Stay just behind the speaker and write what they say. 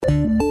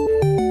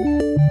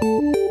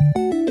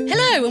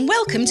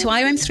Welcome to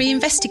IOM3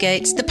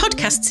 Investigates, the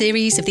podcast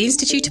series of the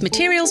Institute of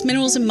Materials,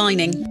 Minerals and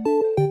Mining.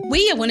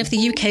 We are one of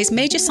the UK's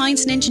major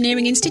science and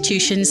engineering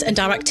institutions, and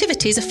our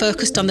activities are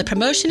focused on the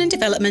promotion and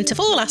development of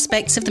all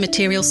aspects of the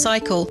materials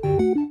cycle.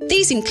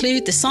 These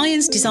include the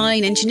science,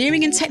 design,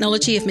 engineering and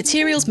technology of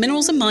materials,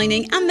 minerals and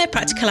mining and their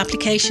practical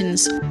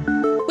applications.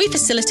 We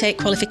facilitate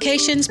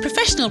qualifications,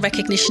 professional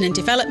recognition and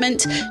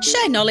development,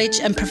 share knowledge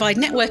and provide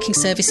networking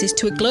services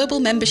to a global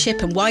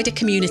membership and wider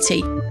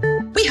community.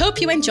 We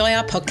hope you enjoy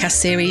our podcast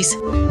series.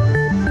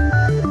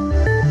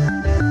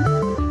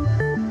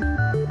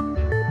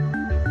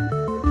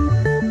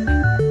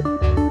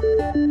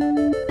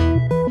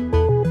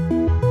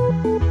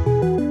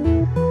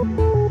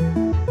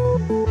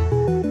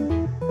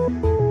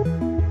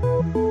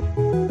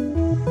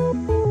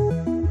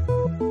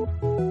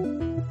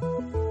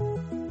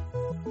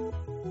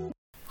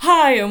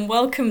 Hi and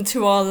welcome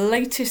to our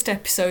latest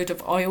episode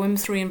of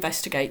IOM3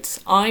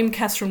 Investigates. I'm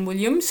Catherine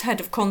Williams, Head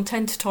of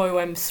Content at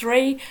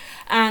IOM3,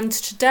 and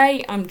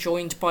today I'm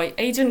joined by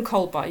Aidan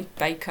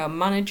Colby-Baker,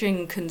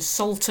 Managing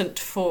Consultant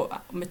for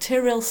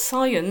Material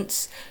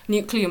Science,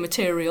 Nuclear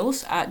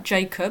Materials at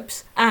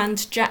Jacobs,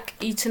 and Jack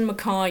Eaton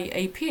Mackay,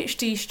 a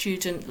PhD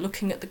student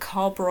looking at the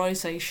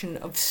carburization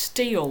of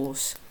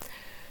steels.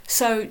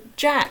 So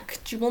Jack,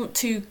 do you want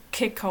to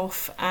kick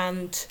off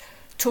and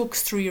talk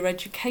us through your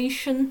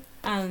education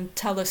and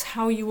tell us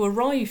how you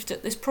arrived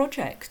at this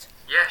project?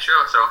 Yeah,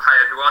 sure. So,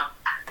 hi everyone.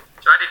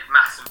 So I did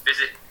maths and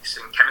physics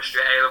and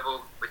chemistry at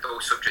A-level, with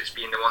those subjects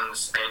being the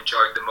ones I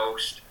enjoyed the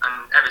most.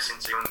 And ever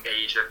since a young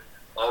age, I've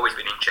always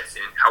been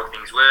interested in how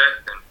things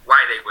work and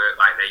why they work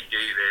like they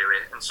do,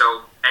 really. And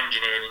so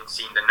engineering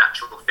seemed a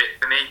natural fit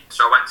for me.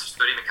 So I went to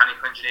study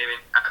mechanical engineering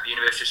at the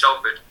University of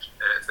Salford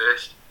at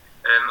first.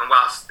 And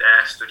whilst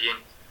there studying,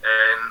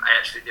 I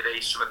actually did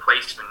a summer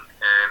placement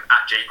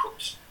at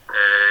Jacobs,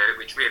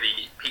 which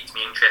really piqued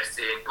me interest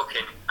in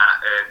looking at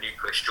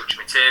nuclear structure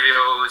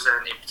materials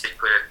and in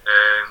particular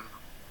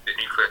the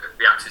nuclear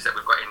reactors that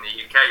we've got in the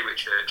UK,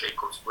 which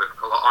Jacobs work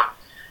a lot on.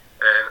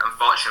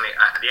 Unfortunately,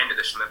 at the end of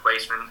the summer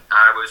placement,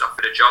 I was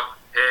offered a job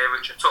here,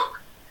 which I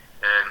took.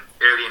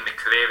 Early in the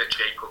career at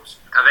Jacobs,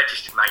 I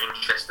registered my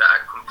interest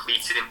at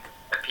completing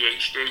a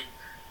PhD.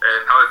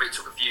 However, it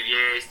took a few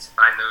years to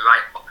find the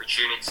right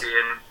opportunity,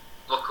 and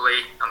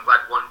luckily, I'm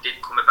glad one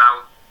did come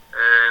about.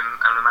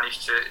 And I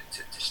managed to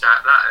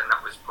start that, and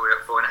that was probably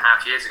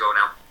 4.5 years ago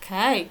now.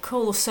 Okay,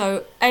 cool.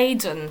 So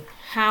Aidan,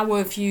 how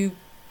have you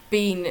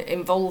been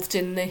involved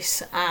in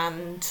this,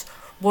 and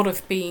what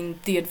have been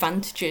the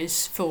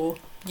advantages for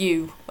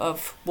you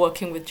of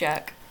working with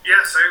Jack?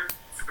 Yeah, so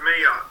for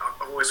me,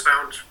 I've always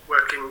found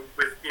working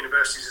with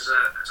universities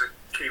as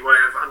a key way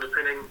of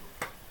underpinning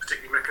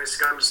particularly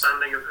mechanistic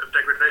understanding of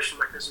degradation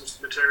mechanisms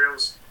of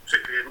materials,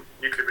 particularly in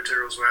nuclear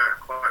materials, where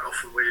quite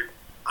often we're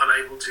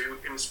unable to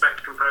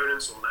inspect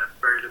components, or they're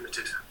very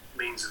limited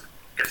means of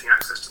getting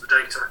access to the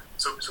data.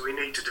 So we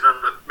need to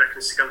develop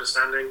mechanistic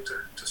understanding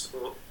to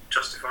support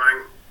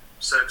justifying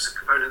service of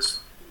components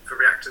for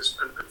reactors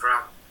and for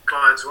our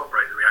clients who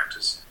operate the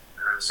reactors.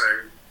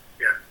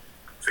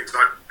 Things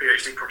like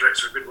PhD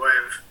projects are a good way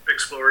of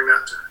exploring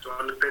that to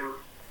underpin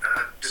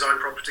design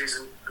properties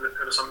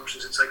and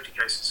assumptions in safety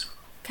cases.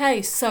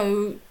 Okay,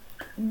 so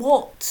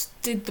what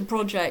did the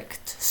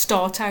project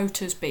start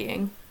out as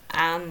being?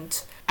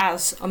 And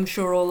as I'm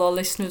sure all our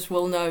listeners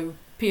will know,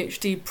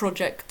 PhD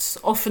projects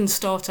often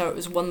start out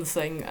as one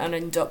thing and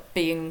end up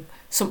being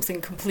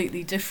something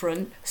completely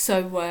different.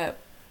 So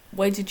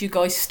where did you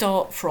guys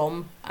start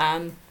from,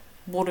 and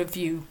what have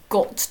you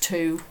got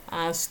to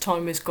as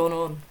time has gone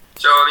on?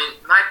 So,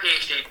 my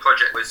PhD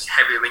project was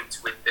heavily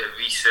linked with the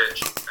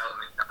research and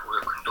development that we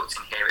were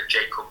conducting here at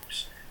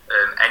Jacobs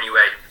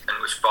anyway,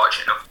 and was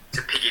fortunate enough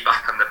to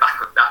piggyback on the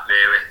back of that,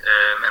 really.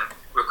 And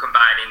we're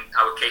combining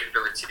our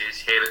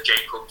capabilities here at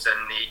Jacobs and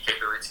the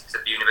capabilities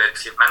at the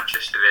University of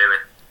Manchester, really.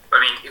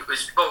 But it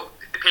was both.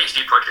 The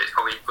PhD project is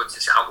probably good to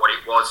set out what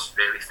it was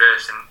really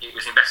first, and it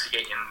was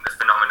investigating the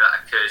phenomena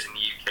that occurs in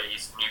the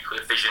UK's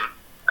nuclear fission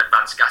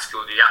advanced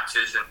gas-cooled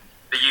reactors. And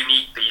they're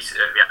unique, these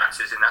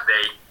reactors, in that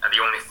they are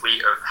the only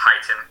fleet of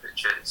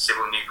high-temperature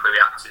civil nuclear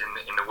reactors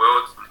in the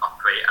world, and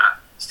operate at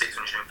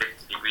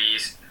 650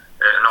 degrees,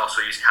 and also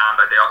use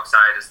carbon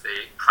dioxide as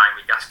the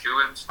primary gas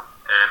coolant,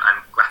 and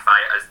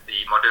graphite as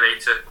the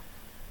moderator.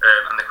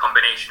 And the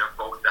combination of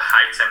both the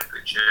high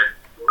temperature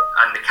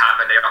and the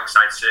carbon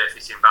dioxide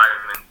surface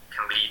environment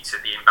can lead to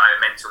the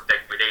environmental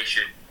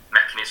degradation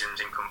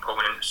mechanisms in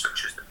components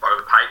such as the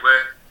boiler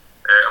pipework.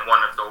 And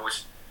one of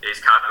those is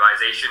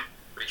carburization,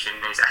 which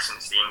is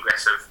essence the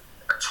ingress of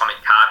atomic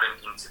carbon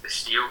into the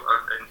steel,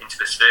 into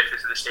the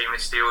surface of the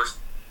stainless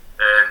steels.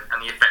 And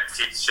the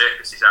affected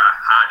surfaces are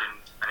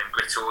hardened and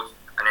embrittled.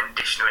 And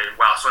additionally,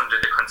 whilst under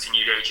the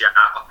continued AGR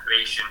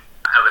operation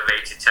at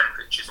elevated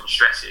temperatures and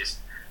stresses,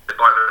 the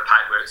boiler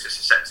pipeworks are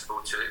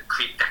susceptible to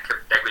creep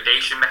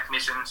degradation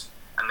mechanisms,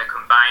 and the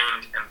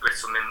combined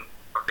embrittlement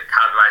of the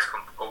carburized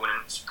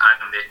components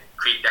and the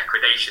creep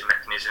degradation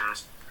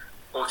mechanisms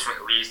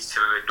ultimately leads to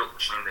a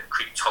reduction in the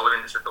creep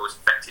tolerance of those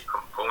affected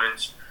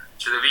components.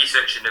 So the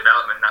research and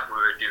development that we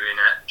were doing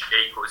at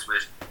Jacobs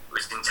was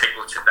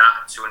integral to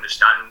that, to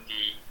understand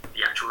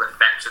the actual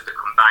effects of the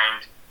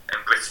combined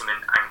embrittlement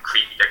and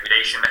creep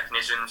degradation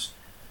mechanisms.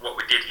 What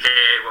we did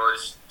here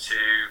was to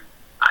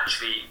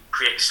actually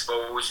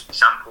pre-expose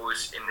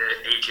samples in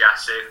the AGR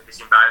surface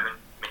environment,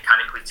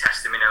 mechanically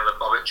test them in a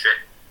laboratory,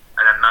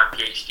 and then my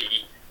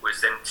PhD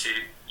was then to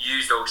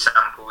use those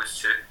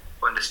samples to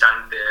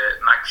understand the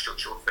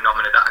microstructural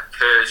phenomena that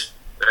occurs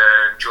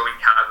during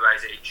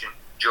carburization,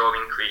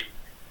 during creep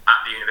at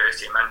the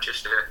University of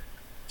Manchester.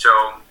 So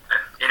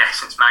in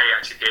essence, my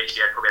actual PhD,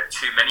 I probably had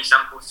too many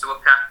samples to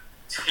look at,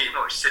 too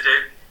much to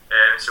do.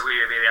 So we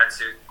really had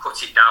to cut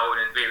it down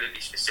and really be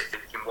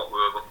specific in what we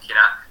were looking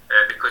at,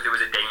 because there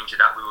was a danger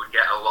that we would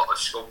get a lot of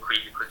scope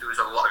creep, because there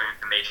was a lot of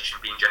information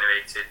being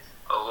generated,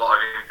 a lot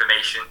of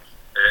information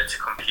to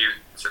compute.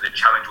 So the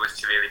challenge was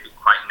to really be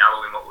quite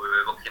narrow in what we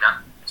were looking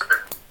at. So,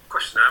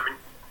 question now, I mean,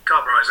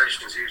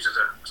 carburization is used as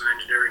an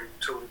engineering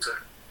tool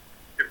to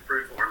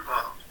improve or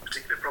impart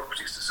particular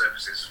properties to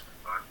surfaces,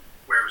 like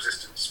wear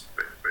resistance,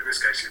 but in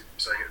this case you're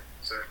saying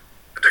it's a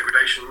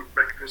degradation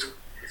mechanism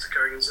that's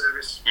occurring in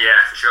surface? Yeah,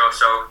 for sure.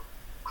 So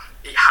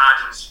it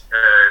hardens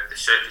the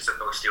surface of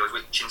those steels,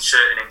 which in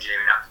certain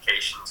engineering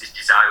applications is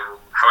desirable.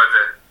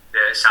 However,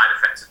 the side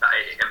effects of that,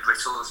 it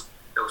embrittles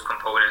those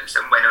components,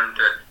 and when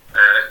under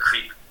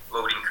creep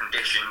loading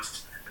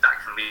conditions, that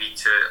can lead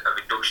to a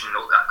reduction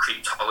of that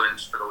creep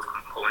tolerance for those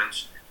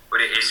components. But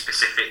it is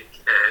specific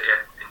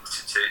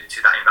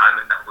to that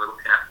environment that we're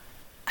looking at.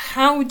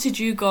 How did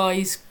you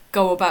guys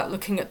go about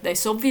looking at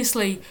this?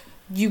 Obviously,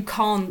 you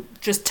can't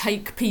just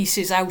take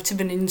pieces out of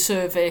an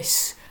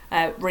in-service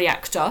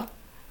reactor.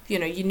 You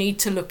know, you need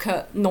to look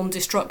at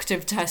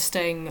non-destructive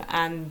testing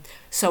and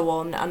so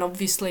on. And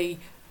obviously,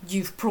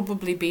 you've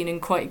probably been in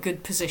quite a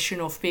good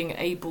position of being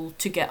able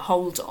to get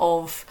hold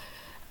of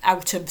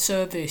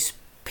out-of-service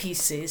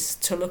pieces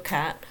to look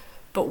at.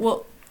 But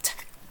what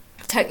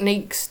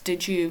techniques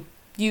did you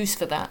use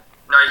for that?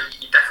 No,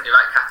 you're definitely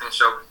right, Catherine.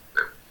 So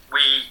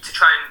to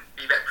try and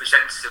be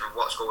representative of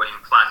what's going in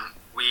plant,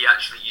 we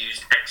actually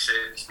used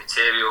ex-service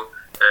material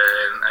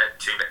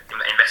to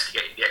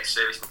investigate the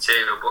ex-service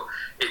material, but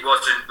it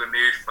wasn't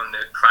removed from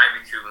the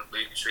primary coolant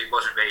loop, so it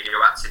wasn't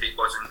radioactive, it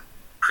wasn't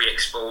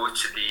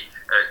pre-exposed to the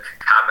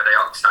carbon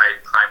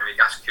dioxide primary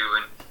gas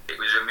coolant, it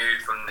was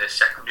removed from the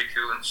secondary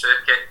coolant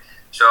circuit.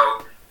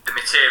 So the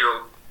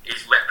material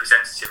is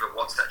representative of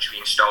what's actually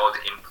installed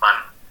in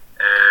plant.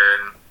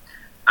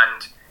 And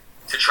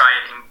to try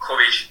and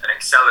encourage and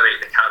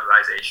accelerate the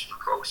carburization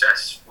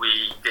process,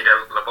 we did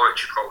a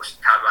laboratory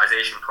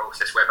carburization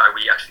process whereby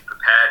we actually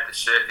prepared the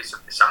surface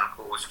of the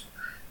samples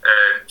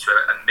to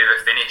a mirror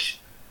finish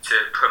to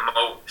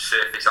promote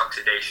surface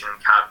oxidation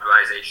and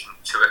carburization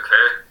to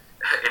occur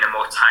in a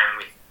more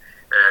timely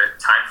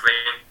time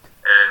frame.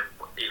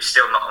 It was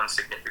still not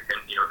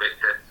insignificant. You know,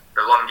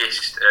 the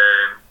longest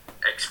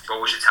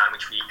exposure time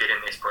which we did in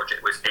this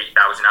project was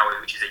 8,000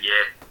 hours, which is a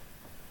year.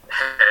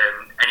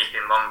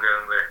 Anything longer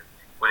and we're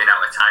running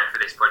out of time for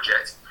this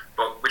project,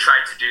 but we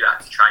tried to do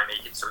that to try and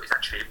make it so it's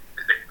actually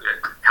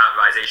the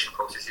carburization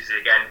process is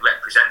again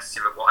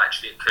representative of what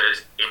actually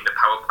occurs in the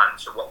power plant.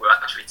 So what we're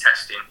actually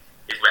testing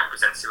is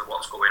representative of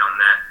what's going on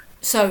there.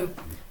 So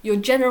you're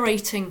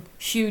generating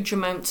huge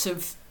amounts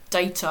of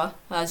data,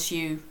 as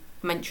you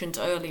mentioned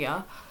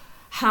earlier.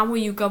 How are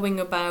you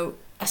going about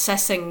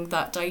assessing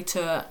that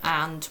data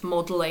and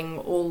modelling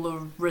all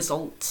the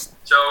results?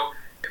 So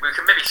we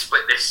can maybe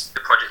split the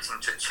project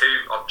into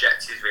two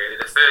objectives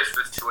really. The first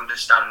was to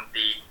understand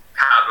the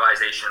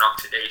carburization and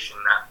oxidation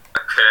that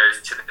occurs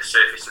to the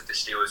surface of the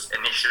steels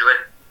initially,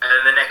 and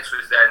then the next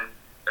was then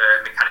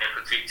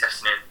mechanical creep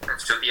testing,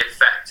 and so the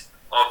effect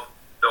of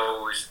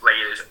those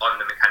layers on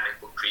the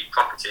mechanical creep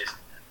properties.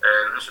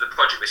 So the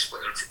project was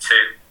split into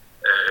two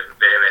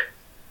really.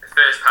 The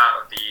first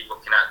part of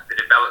looking at the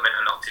development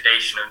and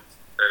oxidation of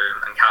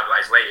and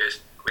carburized layers,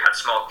 we had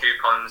small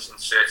coupons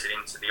inserted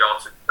into the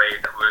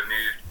autoclave that were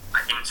removed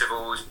at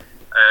intervals,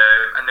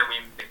 and then we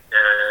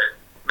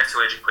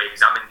metallurgically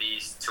examined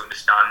these to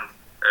understand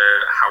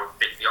how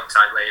thick the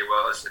oxide layer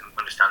was and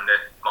understand the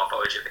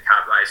morphology of the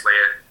carburized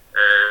layer,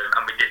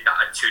 and we did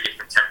that at two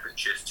different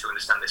temperatures to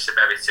understand the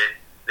severity,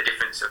 the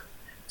difference of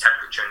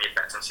temperature and the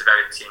effect on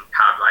severity in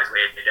carburized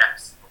layer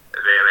depth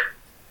really.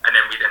 And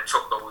then we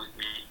took those,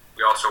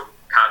 we also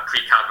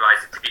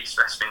pre-carburized the creep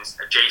specimens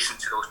adjacent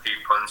to those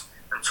coupons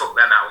and took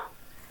them out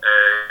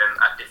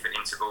at different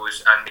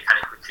intervals and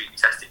mechanically creep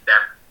tested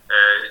them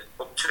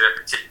up to a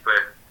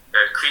particular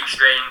creep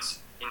strains,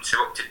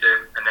 interrupted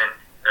them, and then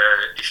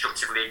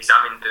destructively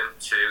examined them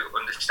to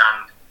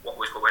understand what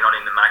was going on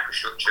in the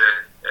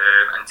microstructure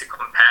and to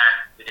compare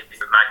the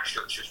different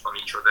microstructures from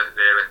each other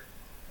really.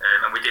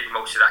 And we did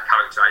most of that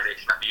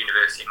characterization at the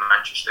University of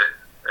Manchester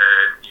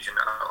using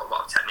a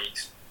lot of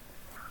techniques.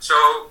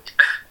 So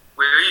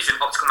we were using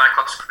optical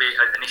microscopy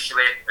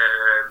initially,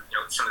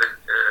 some of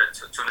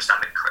to understand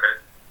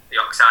the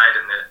oxide,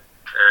 and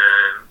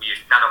we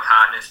used nano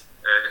hardness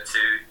to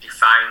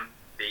define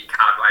the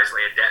carburized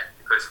layer depth,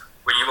 because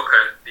when you look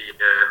at the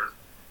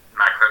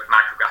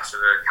micrographs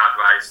of a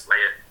carburized carbonized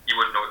layer, you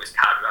wouldn't know it was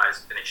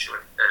carbonized initially.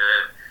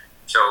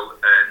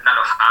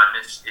 Nano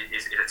hardness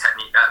is a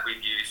technique that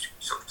we've used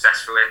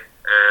successfully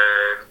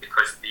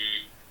because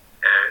the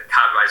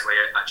carbonized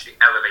layer actually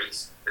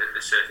elevates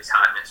the surface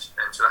hardness,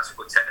 and so that's a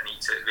good technique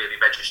to really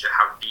register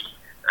how deep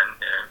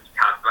the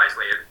carbonized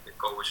layer it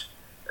goes.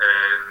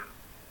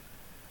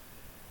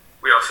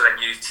 We also then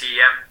use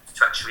TEM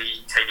to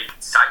actually take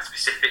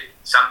site-specific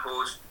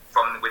samples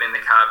from within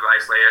the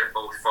carbonized layer,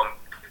 both from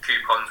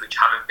coupons which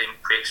haven't been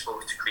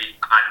pre-exposed to crete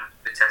and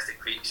the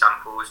tested crete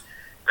samples,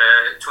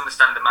 to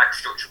understand the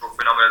microstructural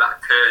phenomena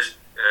that occurs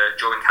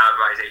during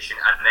carbonization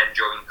and then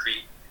during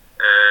crete.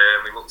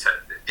 We looked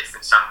at the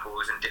different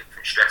samples and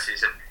different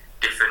stresses and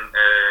different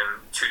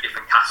two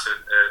different casts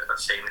of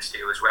stainless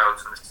steel as well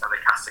to understand the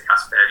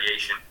cast-to-cast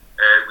variation.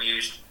 We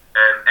used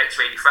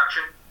X-ray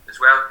diffraction as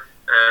well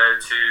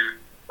to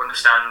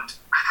understand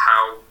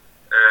how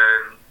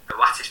the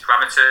lattice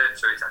parameter,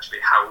 so it's actually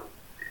how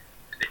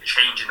the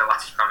change in the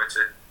lattice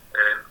parameter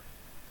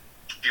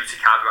due to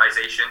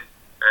carbonization,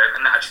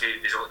 and that actually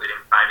resulted in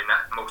finding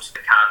that most of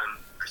the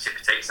carbon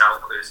precipitates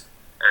out as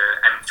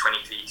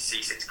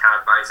M23C6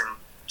 carbides and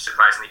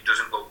surprisingly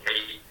doesn't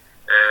locate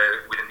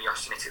within the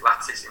austenitic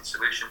lattice in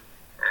solution,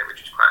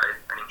 which is quite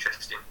an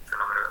interesting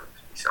phenomenon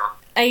that we saw.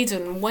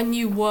 Aidan, when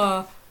you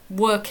were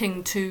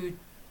working to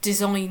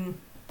design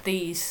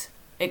these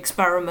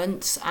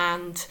experiments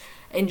and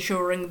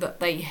ensuring that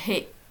they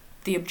hit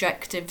the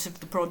objectives of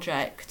the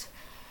project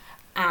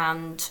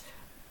and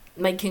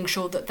making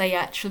sure that they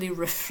actually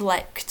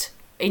reflect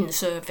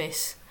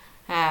in-service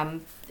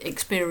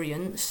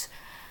experience,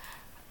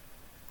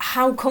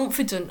 how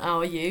confident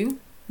are you,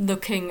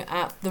 looking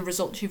at the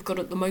results you've got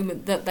at the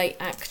moment, that they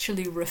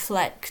actually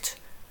reflect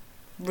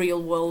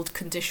real-world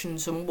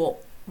conditions and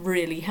what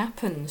really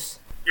happens?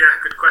 Yeah,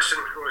 good question.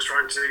 We're always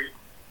trying to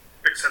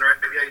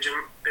accelerate the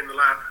aging in the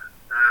lab.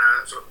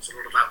 So a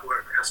lot of that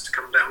work has to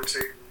come down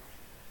to,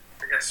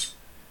 I guess,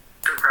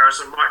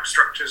 comparison of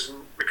microstructures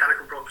and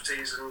mechanical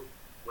properties and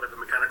whatever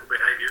mechanical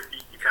behaviour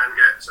you can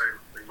get. So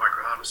the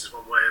microhardness is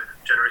one way of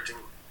generating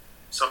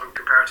some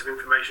comparative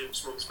information,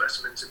 small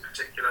specimens in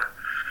particular.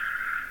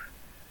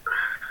 I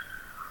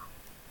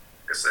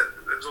guess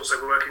there's also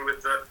we're working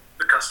with the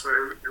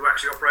customer who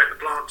actually operate the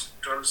plant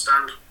to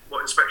understand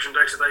what inspection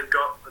data they've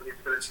got and the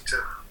ability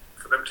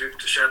for them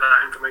to share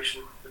that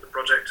information with the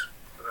project.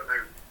 I don't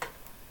know,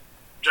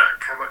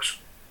 Jack, how much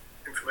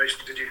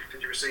information did you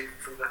receive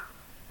from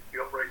the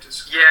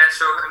operators? Yeah,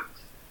 so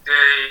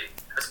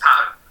as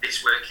part of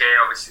this work here,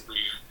 obviously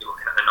we're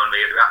looking at the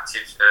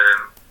non-radioactive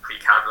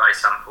pre-carbonized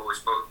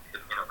samples, but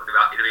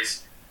there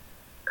is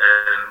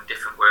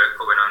different work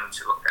going on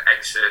to look at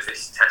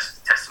ex-surface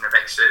testing of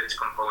ex-surface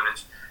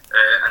components,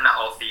 and that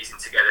all feeds in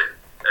together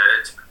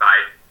to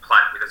provide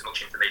plant with as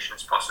much information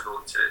as possible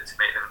to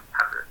make them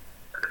have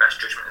the best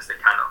judgment as they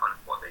can on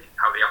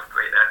how they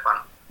operate their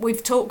plant.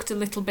 We've talked a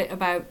little bit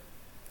about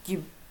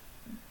you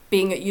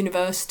being at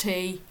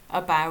university,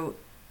 about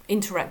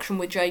interaction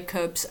with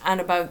Jacobs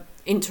and about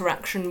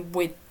interaction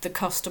with the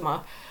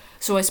customer.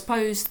 So I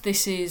suppose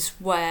this is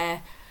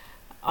where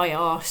I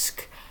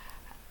ask,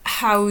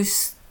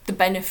 how's the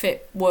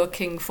benefit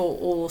working for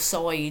all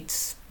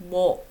sides?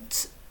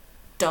 What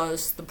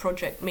does the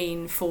project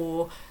mean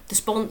for the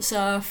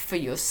sponsor, for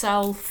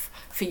yourself,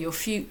 for your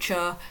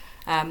future?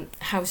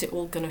 How's it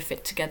all going to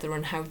fit together,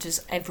 and how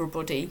does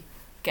everybody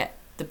get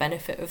the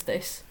benefit of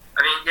this?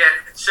 I mean,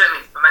 yeah,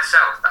 certainly for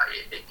myself, that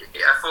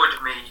it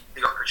afforded me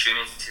the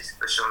opportunities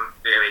for some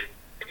really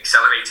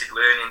accelerated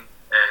learning.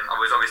 I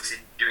was obviously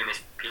doing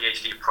this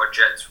PhD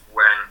project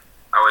when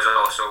I was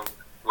also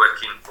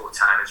working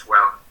full-time as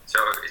well. So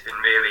it's been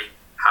really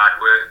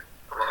hard work,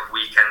 a lot of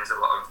weekends, a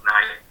lot of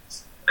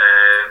nights,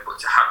 but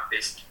to have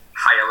this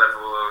higher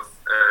level of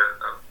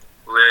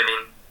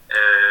learning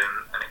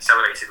and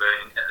accelerated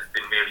learning has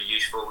been really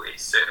useful.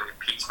 It's certainly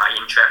piqued my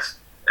interest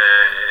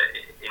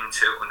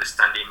into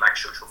understanding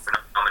microstructural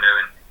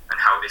phenomena and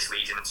how this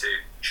leads into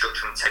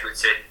structural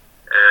integrity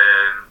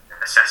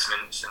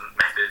assessments and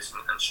methods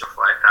and stuff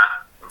like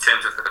that. In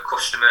terms of the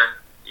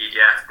customer,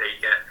 EDF, they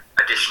get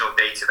additional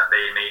data that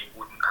they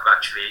wouldn't have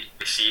actually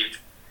received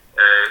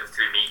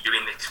through me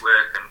doing this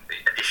work, and the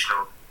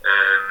additional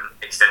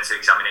extensive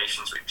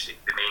examinations which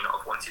they may not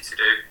have wanted to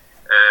do.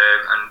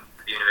 And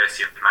the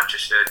University of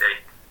Manchester,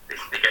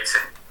 they get to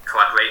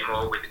collaborate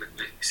more with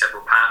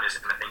several partners,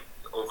 and I think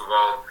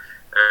overall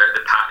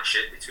the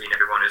partnership between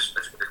everyone has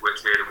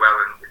worked really well,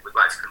 and we'd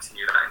like to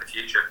continue that in the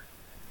future.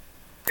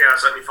 Yeah, I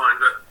certainly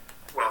find that,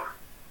 well,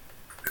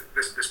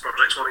 this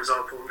project's one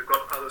example, and we've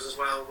got others as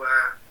well,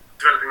 where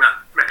developing that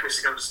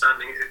mechanistic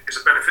understanding is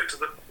a benefit to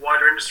the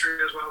wider industry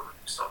as well.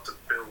 You start to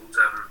build,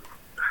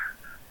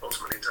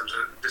 ultimately in terms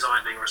of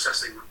designing or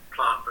assessing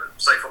plant, but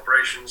safe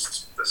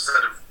operations, there's a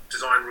set of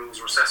design rules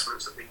or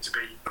assessments that need to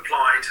be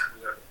applied,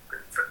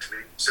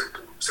 effectively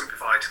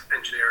simplified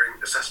engineering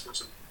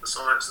assessments of the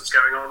science that's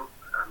going on,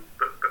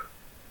 but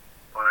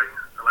by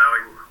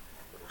allowing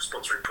or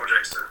sponsoring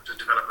projects to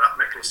develop that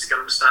mechanistic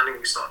understanding,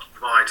 we start to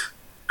provide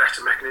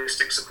better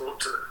mechanistic support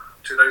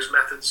to those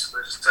methods,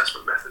 those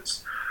assessment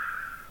methods.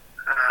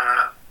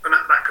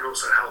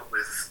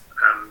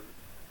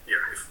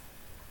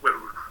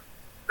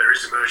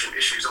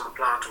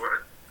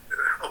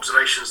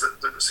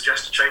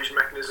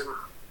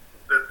 mechanism.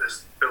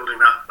 There's building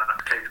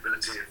that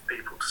capability of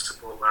people to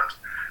support that,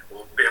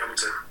 or be able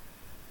to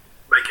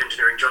make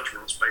engineering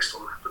judgments based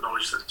on the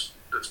knowledge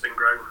that's been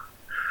grown.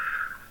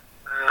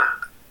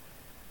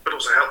 But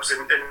also helps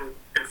in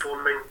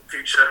informing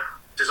future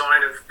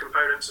design of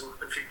components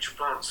and future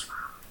plants,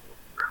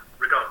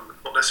 regarding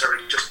not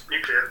necessarily just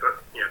nuclear,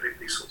 but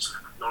these sorts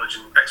of knowledge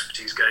and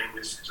expertise gained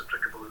is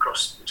applicable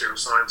across material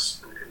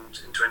science and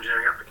into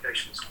engineering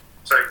applications.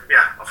 So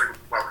I think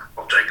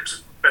Bob Jacobs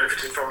has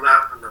benefited from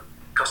that, and the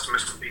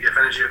customers from EDF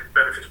Energy have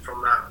benefited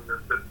from that, and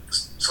the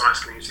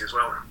science community as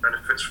well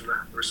benefits from the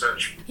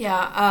research.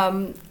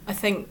 I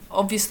think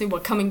obviously we're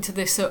coming to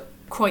this at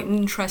quite an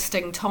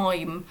interesting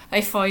time.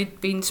 If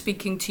I'd been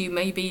speaking to you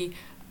maybe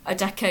a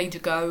decade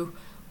ago,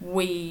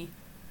 we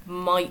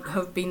might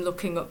have been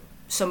looking at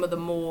some of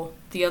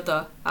the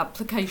other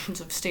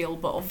applications of steel,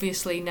 but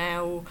obviously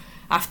now,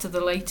 after the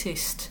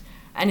latest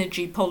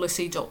energy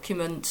policy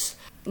documents,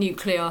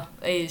 nuclear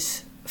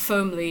is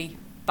firmly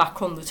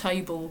back on the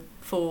table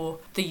for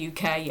the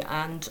UK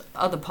and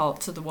other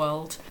parts of the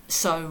world.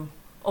 So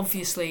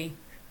obviously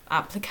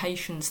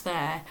applications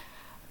there,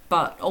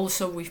 but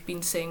also we've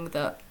been seeing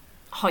that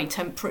high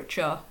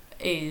temperature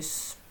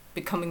is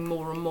becoming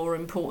more and more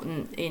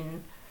important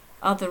in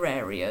other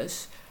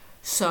areas.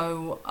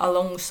 So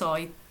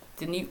alongside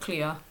the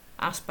nuclear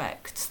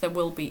aspects, there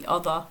will be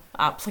other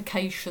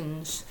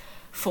applications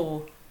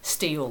for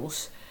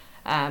steels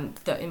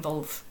that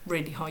involve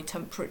really high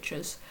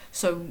temperatures.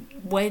 So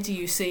where do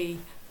you see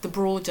the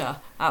broader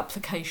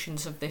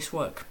applications of this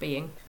work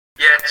being?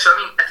 Yeah, so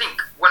I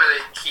think one of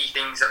the key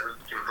things that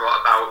we've been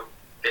brought about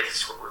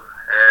this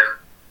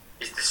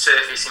is the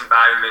surface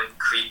environment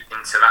creep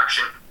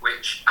interaction,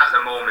 which at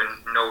the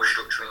moment no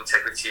structural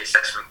integrity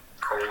assessment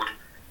code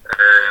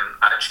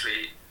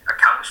actually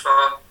accounts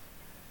for.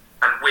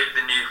 And with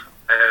the new,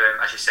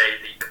 as you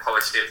say, the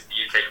policy of the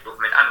UK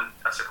government, and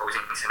I suppose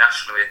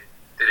internationally,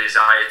 the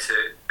desire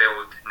to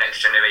build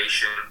next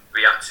generation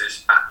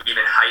reactors at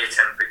even higher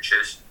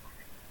temperatures,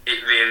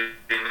 it really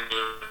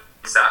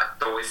means that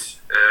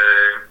those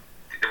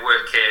the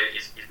work here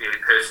is really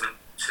pertinent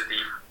to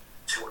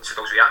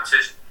those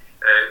reactors.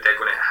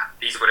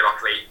 These are going to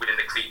operate within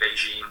the creep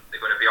regime. They're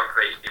going to be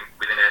operating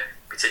within a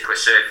particular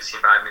surface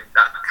environment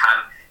that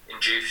can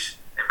induce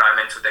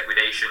environmental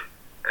degradation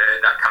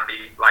that can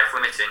be life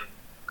limiting.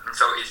 And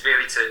so it's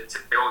really to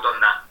build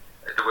on that,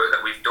 the work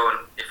that we've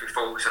done. If we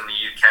focus on the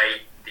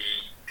UK,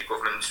 the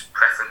government's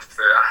preference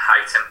for a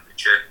high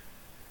temperature,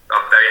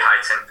 or very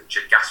high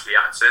temperature gas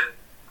reactor,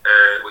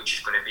 which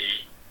is going to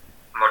be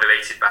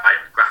moderated by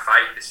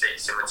graphite,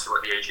 similar to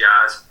what the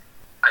AGRs.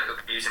 And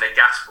you'll be using a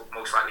gas, but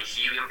most likely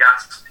helium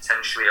gas,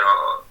 potentially,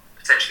 or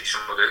potentially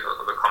some other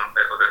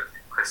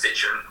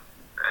constituent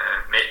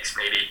mix,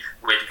 maybe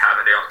with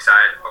carbon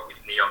dioxide or with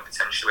neon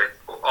potentially.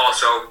 But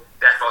also,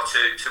 therefore,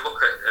 to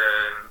look at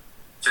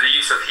the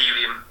use of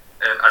helium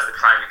as the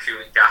primary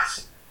coolant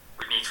gas,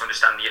 we need to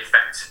understand the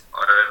effect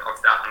of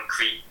that on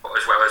creep, but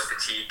as well as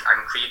fatigue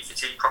and creep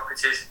fatigue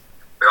properties.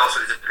 But also,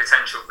 there's a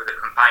potential for the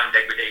combined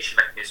degradation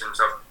mechanisms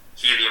of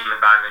helium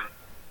environment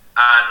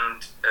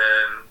and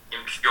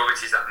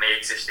impurities that may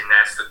exist in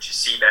there, such as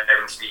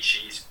sea-bearing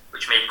species,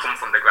 which may come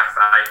from the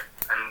graphite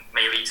and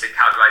may lead to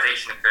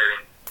carburization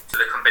occurring. So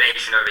the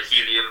combination of a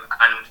helium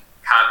and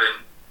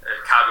carbon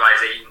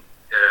carburizing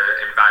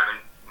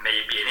environment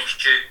may be an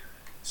issue.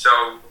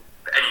 So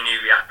for any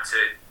new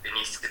reactor, there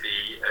needs to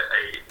be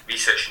a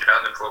research and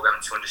development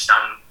program to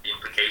understand the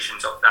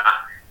implications of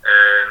that.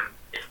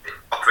 If they're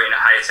operating at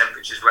higher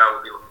temperatures as well,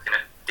 we'll be looking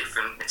at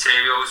different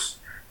materials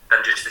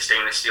than just the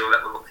stainless steel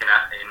that we're looking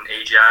at in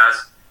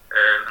AGRs.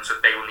 And so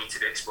they will need to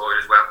be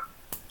explored as well.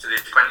 So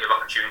there's plenty of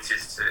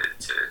opportunities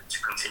to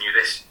continue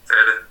this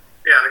further.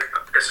 Yeah, I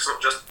guess it's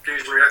not just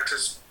fusion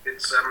reactors.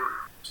 It's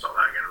start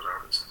that again as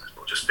well. It's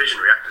not just fission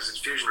reactors. It's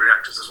fusion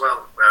reactors as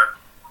well.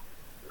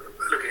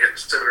 Looking at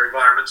similar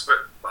environments,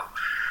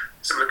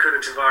 similar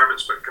coolant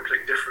environments, but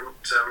completely different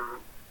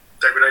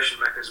degradation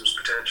mechanisms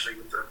potentially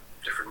with the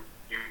different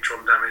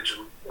neutron damage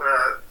and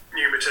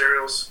new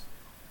materials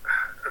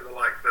and the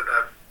like that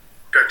are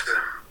going to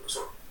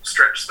sort of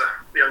stretch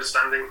the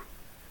understanding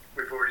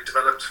we've already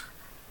developed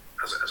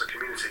as a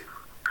community.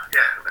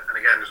 Yeah, and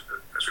again,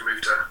 as we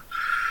move to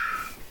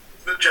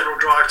the general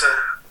drive to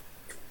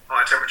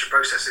higher temperature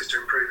processes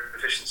to improve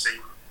efficiency,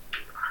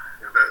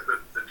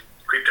 the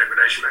creep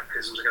degradation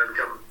mechanisms are going to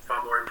become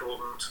far more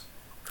important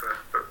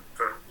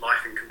for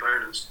life in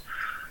components.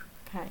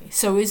 Okay,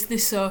 so is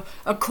this a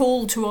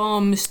call to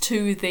arms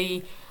to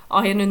the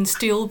iron and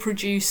steel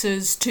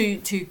producers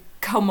to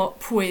come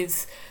up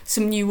with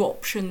some new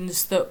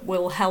options that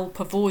will help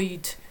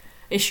avoid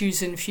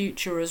issues in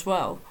future as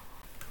well?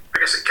 I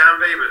guess it can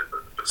be,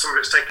 but some of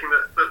it's taking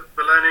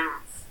the learning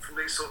from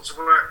these sorts of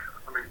work.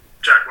 I mean,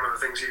 Jack, one of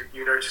the things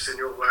you noticed in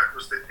your work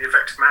was the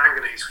effect of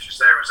manganese, which is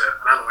there as an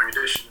alloying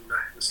addition in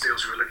the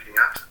steels you were looking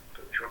at.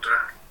 If you want to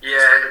say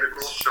a bit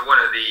more? So one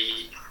of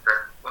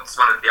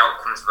the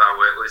outcomes of our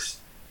work was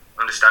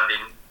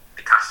understanding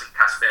the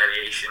cast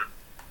variation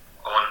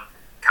on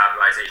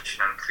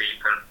carburization and creep,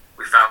 and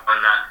we found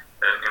that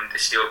in the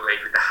steel grade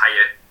with the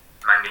higher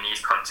manganese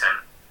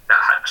content that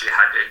actually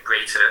had a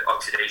greater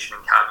oxidation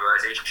and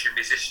carburization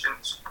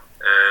resistance.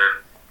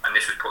 And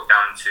this was put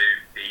down to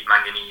the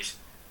manganese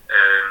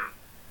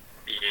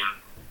being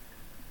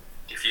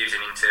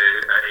diffusing into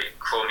a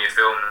chromium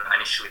film that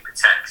initially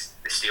protects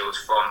the steels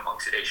from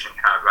oxidation and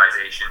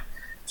carburization.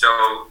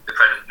 So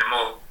the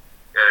more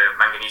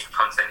manganese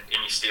content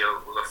in your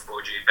steel will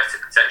afford you better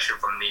protection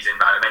from these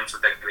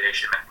environmental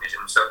degradation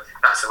mechanisms. So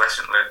that's a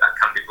lesson learned that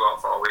can be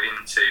brought forward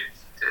into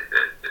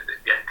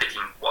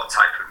picking what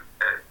type of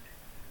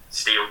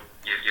steel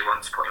you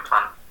want to put in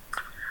plant.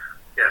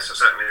 Yeah, so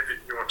certainly if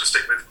you want to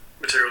stick with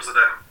materials that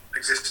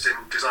exist in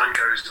design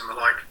codes and the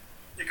like,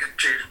 you could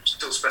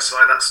still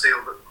specify that steel,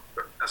 but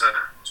as a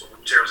sort of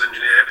materials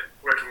engineer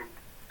working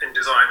in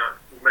design,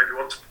 you maybe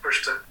want to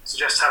push to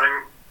suggest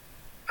having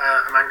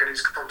a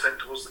manganese content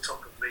towards the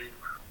top of the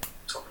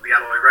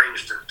alloy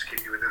range to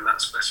keep you within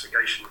that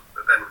specification.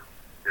 But then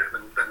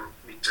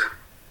need to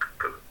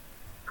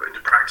put into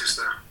practice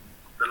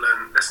the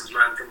lessons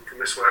learned from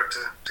this work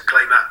to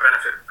claim that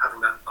benefit, having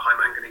that high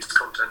manganese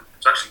content.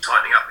 So actually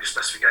tightening up your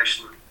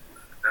specification,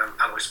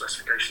 alloy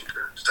specification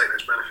to take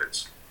those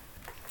benefits.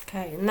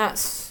 Okay, and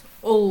that's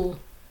all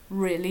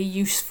really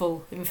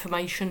useful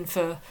information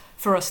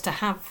for us to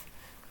have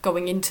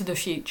going into the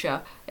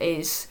future,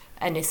 is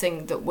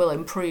anything that will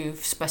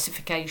improve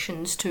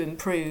specifications to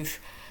improve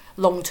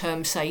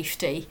long-term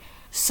safety.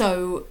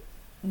 So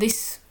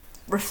this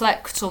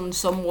reflects on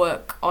some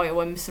work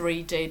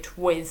IOM3 did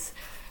with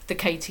the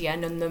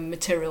KTN and the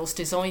Materials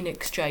Design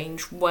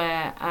Exchange,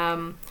 where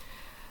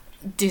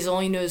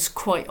designers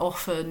quite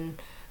often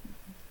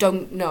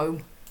don't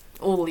know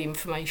all the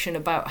information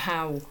about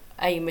how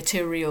a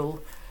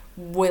material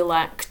will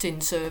act in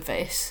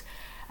service,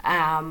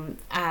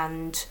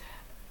 and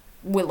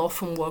will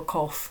often work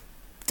off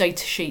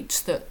data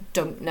sheets that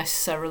don't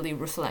necessarily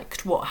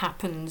reflect what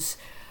happens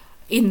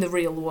in the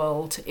real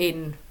world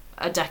in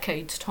a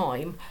decade's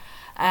time.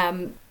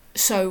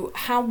 So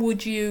how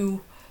would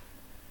you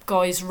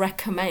guys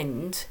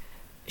recommend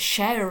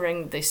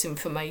sharing this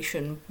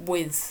information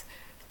with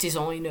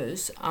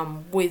designers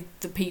and with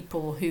the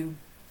people who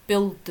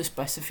build the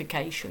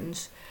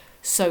specifications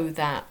so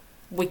that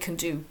we can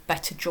do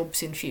better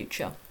jobs in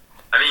future?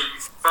 I mean,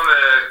 from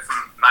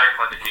my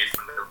point of view,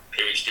 from the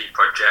PhD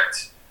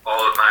project,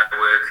 all of my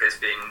work has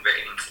been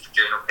written into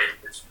journal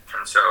papers,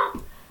 and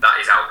so that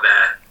is out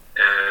there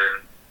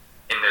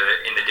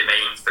in the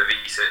domain for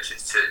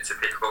researchers to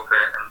pick up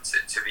and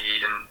to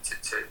read and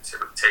to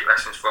take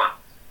lessons from.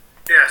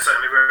 Yeah,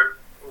 certainly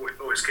we're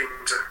always keen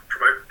to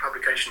promote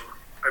publication,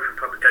 open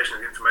publication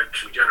of the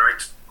information we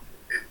generate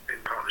in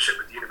partnership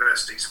with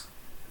universities,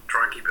 and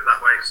try and keep it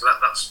that way. So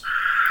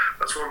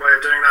that's one way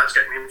of doing that, is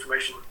getting the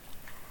information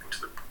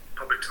into the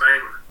public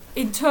domain.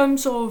 In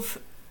terms of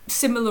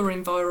similar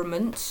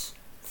environments,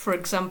 for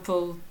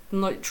example,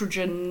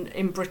 nitrogen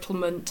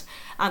embrittlement,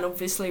 and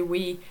obviously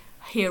we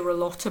hear a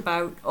lot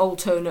about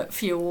alternate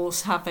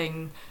fuels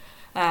having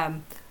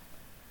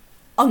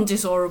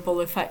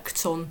undesirable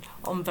effects on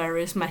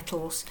various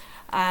metals.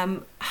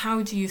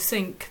 How do you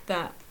think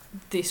that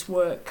this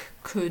work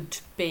could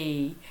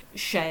be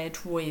shared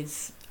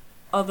with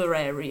other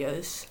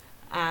areas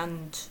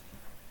and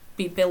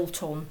be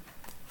built on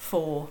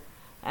for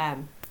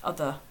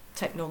other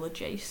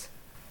technologies?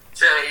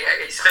 Certainly,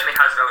 it certainly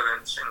has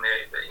relevance in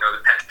the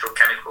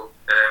petrochemical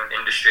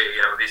industry.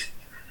 I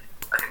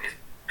think there's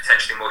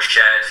potentially more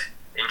shared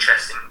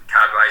interest in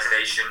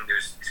carburization.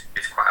 There's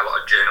quite a lot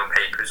of journal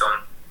papers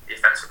on the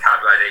effects of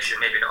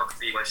carburization, maybe not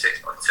 316,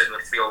 but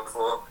certainly 304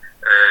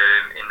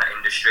 in that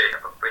industry,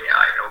 operating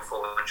at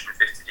 450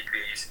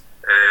 degrees,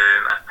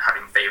 and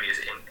having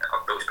failures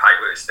of those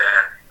pipeworks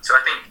there. So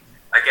I think,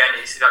 again,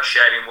 it's about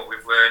sharing what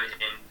we've learned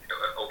in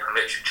open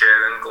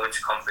literature and going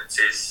to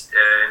conferences,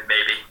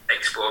 maybe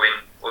exploring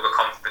other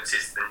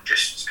conferences than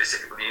just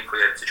specifically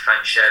nuclear, to try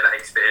and share that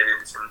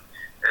experience and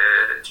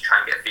to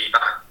try and get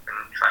feedback and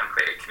try and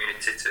create a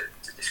community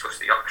to discuss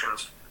the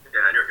options.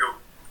 Yeah, and your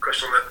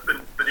question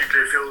on the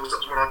nuclear fuels,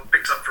 that's what I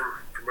picked up from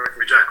working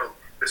with Jack on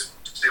this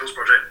Steels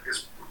project.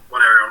 Is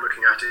one area I'm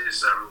looking at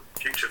is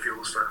future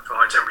fuels for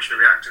high temperature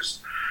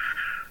reactors.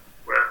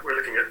 We're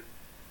looking at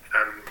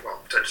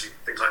potentially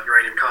things like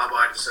uranium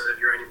carbide instead of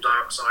uranium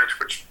dioxide,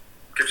 which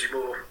gives you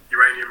more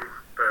uranium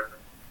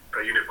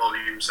per unit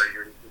volume, so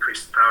you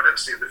increase the power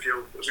density of the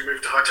fuel. As we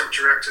move to high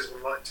temperature reactors,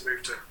 we'd like to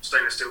move to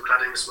stainless steel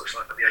claddings, much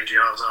like the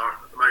AGRs are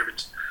at the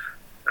moment.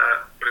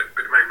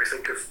 But it made me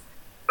think of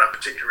that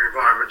particular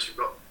environment. You've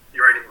got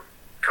uranium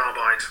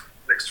carbide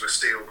next to a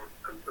steel,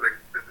 and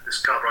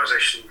this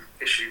carburization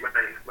issue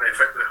may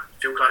affect the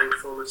fuel cladding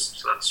performance.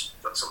 So that's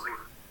something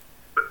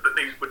that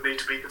would need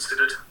to be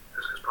considered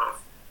as part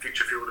of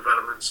future fuel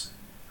developments.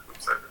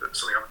 So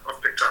that's something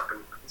I've picked up,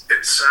 and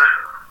it's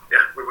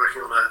we're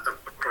working on a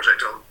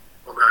project on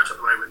that at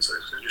the moment. So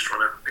just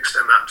trying to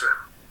extend that to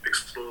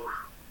explore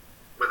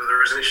whether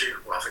there is an issue.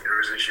 Well, I think there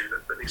is an issue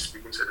that needs to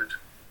be considered.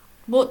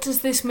 What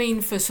does this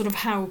mean for sort of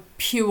how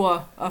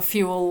pure a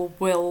fuel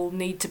will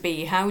need to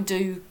be? How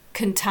do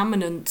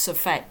contaminants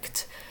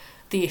affect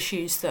the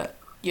issues that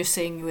you're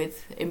seeing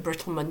with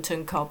embrittlement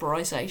and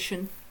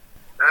carburisation?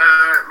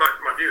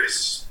 My view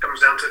comes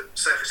down to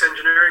surface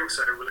engineering,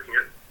 so we'll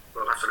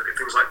have to look at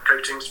things like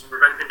coatings to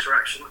prevent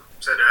interaction. I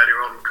said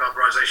earlier on,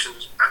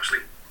 carburisation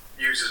actually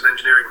uses an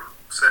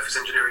surface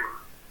engineering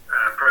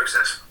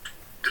process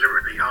to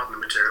deliberately harden the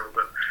material,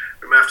 but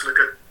we may have to look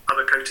at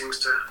other coatings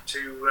to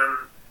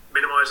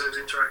minimise those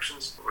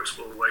interactions or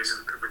explore ways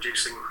of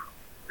reducing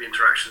the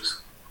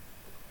interactions.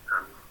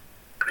 And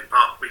in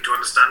part, we need to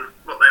understand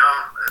what they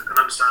are and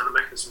understand the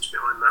mechanisms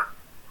behind that,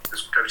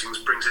 because coatings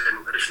brings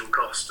in additional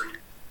cost and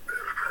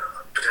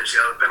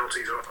potentially other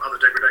penalties or other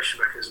degradation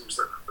mechanisms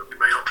that we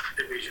may not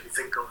immediately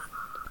think of.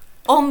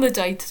 On the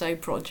day-to-day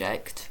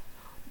project,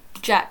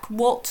 Jack,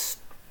 what's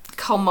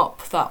come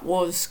up that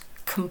was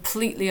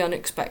completely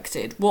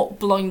unexpected? What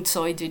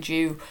blindsided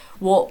you?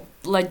 What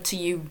led to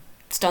you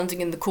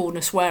standing in the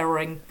corner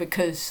swearing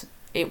because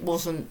it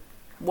wasn't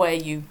where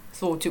you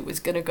thought it was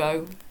going to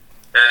go?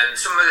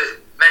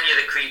 Many of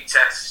the creep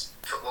tests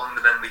took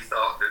longer than we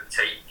thought they would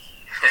take,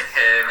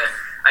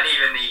 and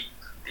even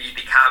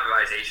the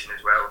carburisation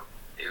as well.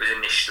 It was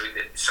initially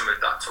that some of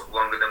that took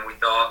longer than we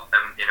thought,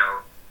 and in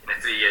a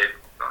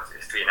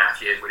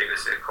 3.5 years, when it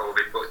was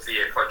COVID, but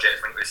 3-year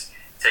project, when it was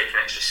taking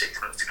an extra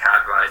 6 months to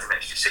carburise and an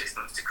extra 6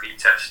 months to creep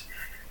test,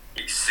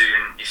 you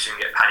soon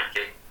get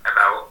panicky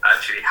about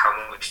actually how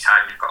much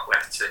time you've got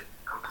left to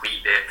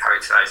complete the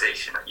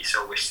characterisation that you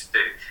so wish to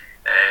do.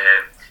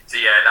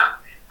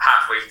 That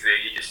halfway through,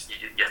 you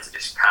have to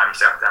just calm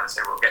yourself down and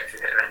say, we'll get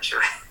through it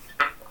eventually.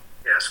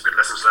 Yeah, some good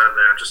lessons learned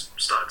there. I've just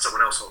started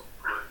someone else on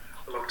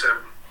a long-term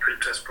creep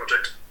test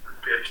project,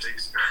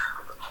 PhDs.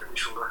 I'm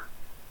sure to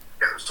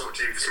get them to talk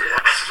to you for some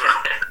advice as well.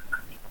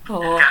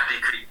 Oh. It can't be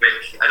pretty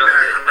quick.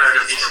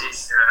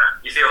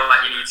 You feel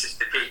like you need to,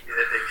 the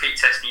creep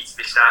test needs to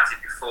be started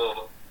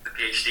before the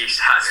PhD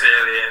starts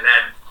really, and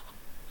then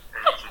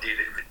you can do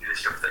the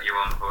stuff that you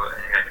want. But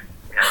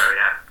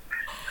yeah.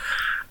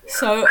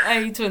 So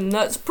Aidan,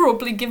 that's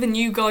probably given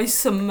you guys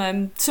some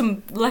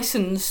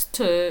lessons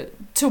to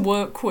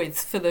work with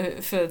for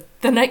the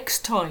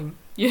next time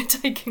you're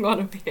taking on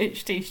a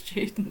PhD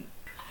student.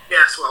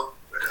 Yes, well,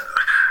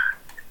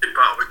 in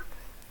part we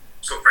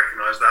sort of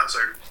recognise that. So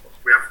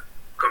we have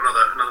got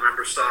another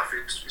member of staff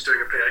who's doing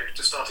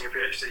starting a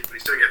PhD, but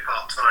he's doing it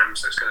part time,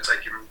 so it's going to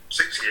take him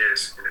 6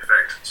 years in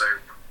effect. So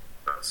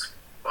that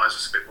buys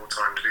us a bit more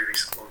time to do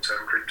these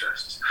long-term creep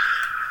tests,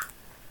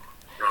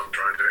 rather than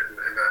trying to do it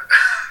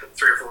in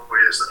 3 or 4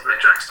 years that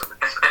Jack's done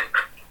it. So.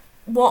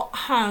 What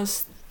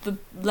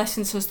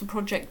lessons has the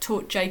project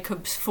taught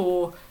Jacobs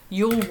for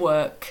your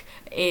work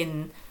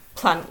in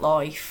plant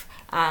life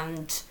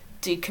and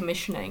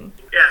decommissioning?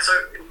 Yeah, so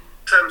in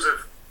terms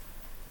of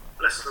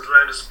lessons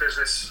learned as a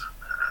business,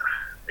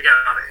 again,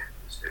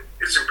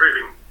 it's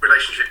improving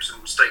relationships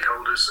and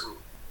stakeholders and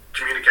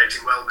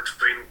communicating well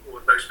between all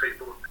of those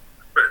people.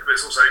 But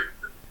it's also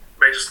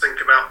made us think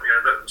about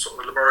the sort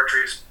of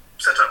laboratories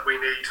setup we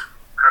need.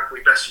 How can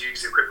we best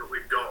use the equipment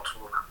we've got,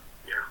 or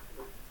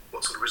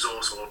what sort of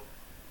resource do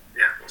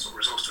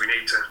we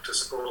need to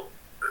support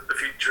the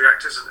future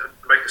reactors and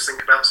make us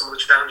think about some of the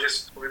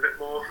challenges probably a bit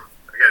more.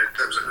 Again, in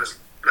terms of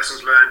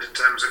lessons learned in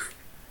terms of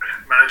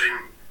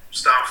managing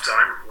staff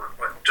time,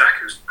 like Jack,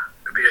 who's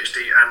a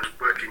PhD and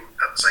working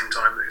at the same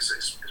time,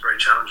 is very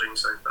challenging.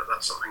 So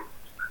that's something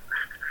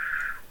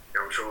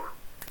I'm sure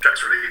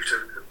Jack's relieved to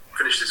have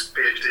finished his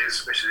PhD and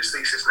submitted his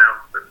thesis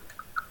now. But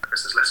I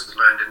guess there's lessons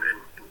learned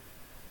in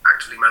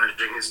actively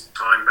managing his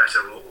time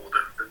better, or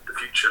the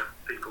future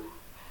people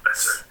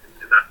better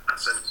in that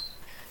sense.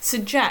 So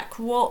Jack,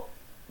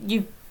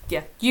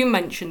 you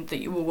mentioned that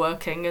you were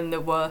working and there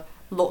were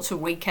lots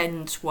of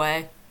weekends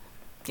where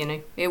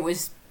it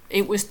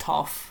was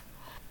tough.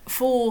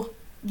 For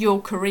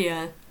your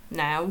career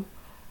now,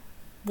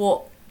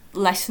 what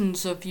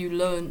lessons have you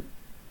learned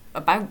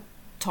about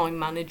time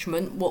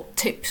management? What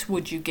tips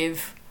would you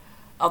give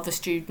other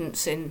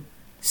students in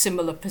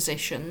similar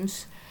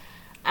positions?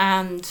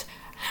 And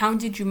how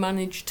did you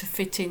manage to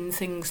fit in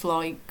things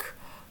like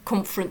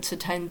conference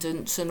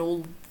attendance and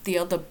all the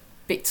other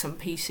bits and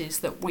pieces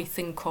that we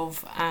think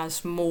of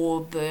as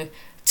more the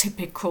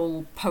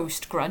typical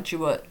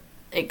postgraduate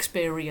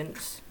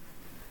experience?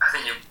 I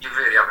think you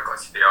really have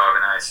got to be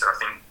organised. So I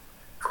think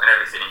putting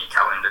everything in your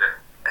calendar,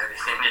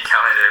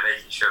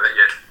 making sure that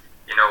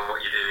you know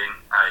what you're doing.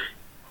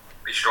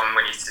 Be strong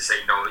when you need to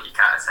say no, that you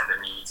can't attend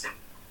a meeting,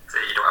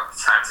 that you don't have the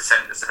time to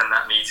send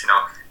that meeting,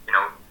 or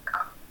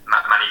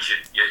manage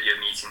your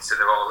meetings so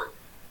they're all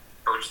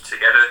budgeted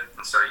together,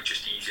 and so it's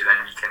just easier.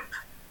 Then you can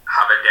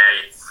have a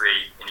day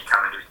free in your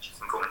calendar which you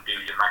can go and do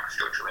your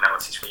microstructural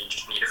analysis where you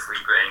just need a free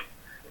brain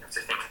to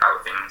think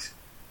about things.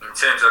 In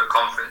terms of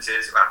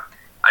conferences, well,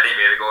 I didn't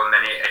really go on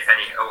many, if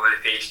any, over the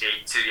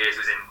PhD. 2 years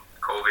was in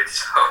COVID,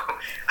 so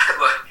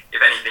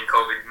if anything,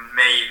 COVID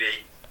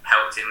maybe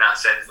helped in that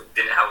sense, but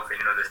didn't help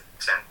in another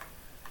sense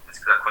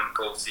because I couldn't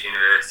go to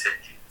university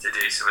to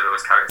do some of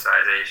those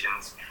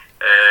characterisations.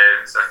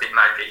 So I think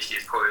my PhD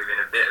has probably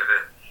been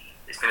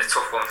it's been a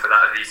tough one for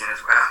that reason as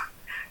well.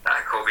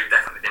 That COVID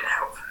definitely didn't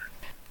help.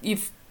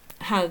 You've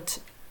had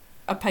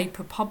a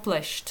paper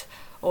published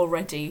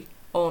already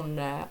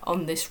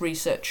on this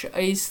research.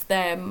 Is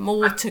there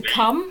more to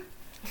come?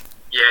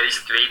 Yeah, there's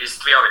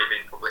three already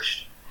been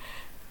published.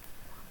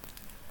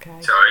 Okay.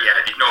 So yeah,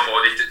 no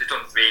more. They've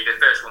done three. The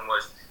first one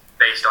was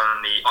based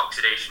on the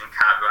oxidation and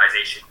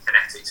carburization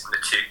kinetics from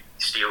the two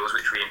steels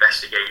which we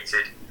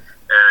investigated.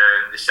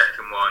 The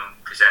second one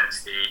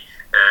presents the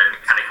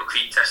mechanical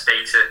creep test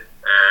data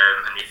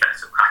and the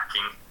effects of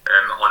cracking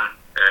on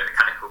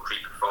mechanical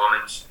creep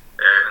performance.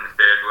 And the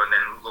third one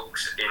then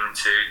looks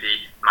into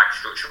the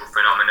microstructural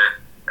phenomena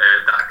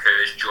that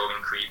occurs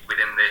during creep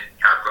within the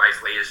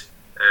carburized layers.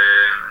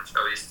 So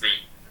there's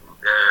three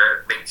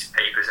linked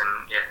papers,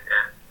 and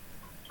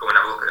go and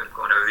have a look at them,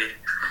 go and have a read.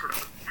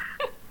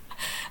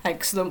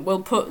 Excellent.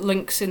 We'll put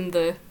links in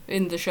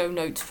the show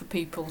notes for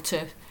people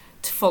to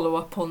follow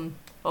up on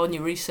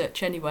your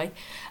research anyway.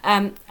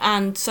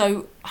 And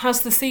so,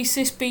 has the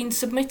thesis been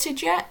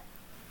submitted yet?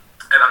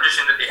 I'm just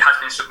in that it has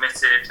been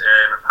submitted.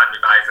 I've had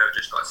reviver. I've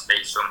just got to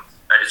make some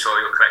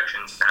editorial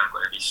corrections, and I'm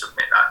going to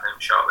submit that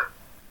shortly.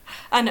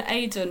 And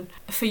Aidan,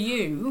 for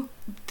you,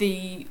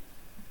 the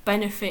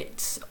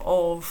benefits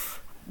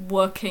of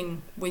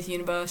working with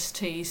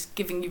universities,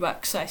 giving you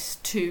access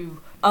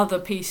to other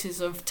pieces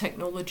of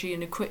technology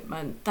and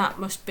equipment, that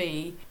must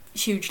be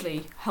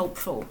hugely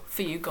helpful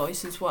for you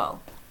guys as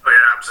well. Oh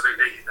yeah,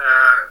 absolutely.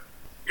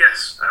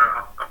 Yes,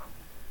 I've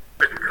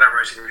been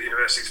collaborating with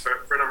universities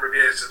for a number of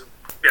years, and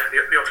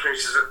the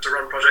opportunities to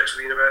run projects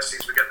with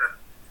universities, we get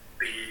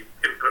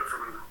the input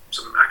from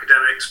some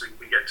academics,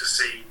 we get to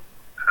see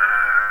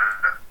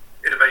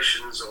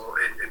innovations or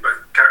in both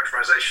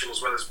characterization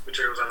as well as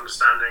materials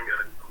understanding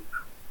and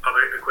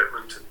other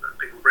equipment, and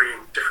people bringing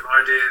different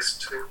ideas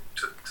to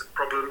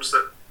problems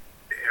that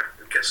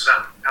it gets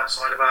us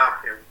outside of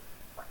our,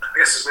 I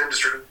guess as an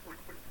industry, we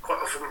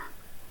quite often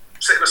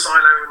sit in a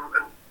silo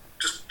and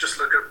just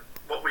look at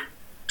what we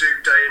do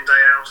day in,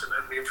 day out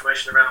and the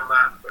information around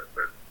that,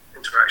 but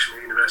interaction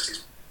with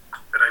universities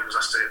enables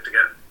us to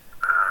get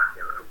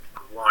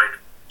a wide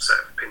set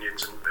of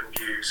opinions and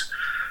views,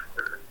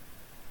 and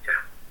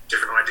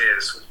different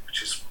ideas,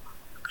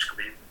 which can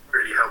be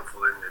really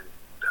helpful in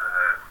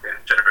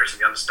generating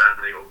the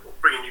understanding or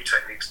bringing new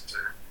techniques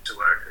to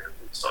work.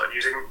 We started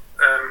using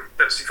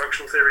density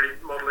functional theory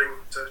modelling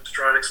to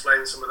try and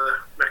explain some of the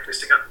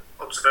mechanistic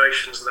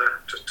observations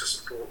there to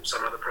support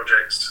some other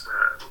projects.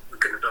 We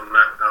couldn't have done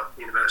that without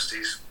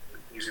universities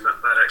using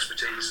that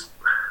expertise.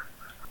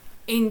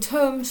 In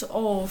terms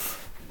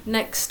of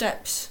next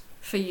steps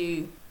for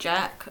you,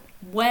 Jack,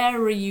 where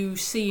are you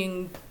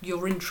seeing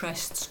your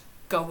interests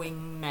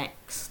going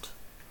next?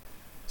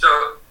 So,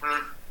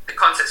 the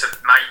context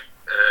of my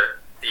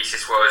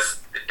thesis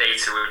was the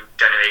data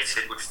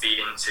generated would feed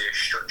into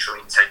structural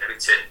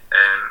integrity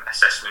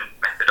assessment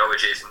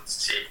methodologies and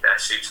see if they're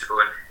suitable.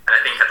 And I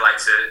think I'd like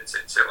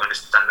to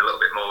understand a little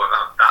bit more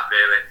about that,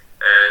 really.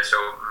 So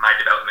my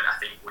development, I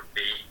think, would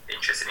be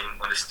interested in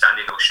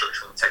understanding those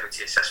structural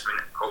integrity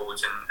assessment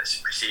codes and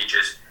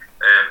procedures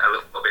a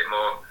little bit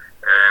more.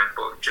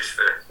 But just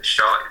for the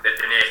short, the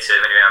near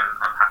term, anyway,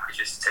 I'm happy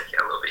just to take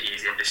it a little bit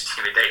easy and just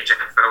do my data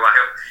generation for a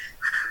while.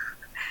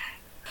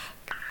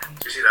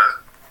 Do you see that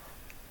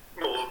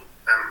more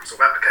sort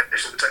of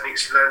application of the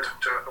techniques you learned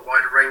to a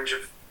wider range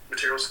of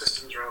material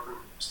systems rather than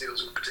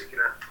steels in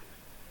particular?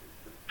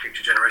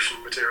 Future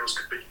generation materials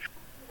could be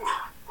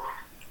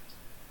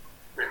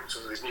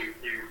some of these new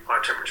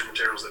high temperature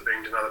materials that are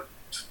being developed.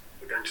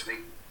 We're going to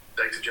need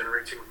data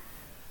generating.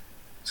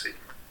 See.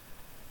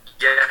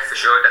 Yeah, for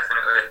sure,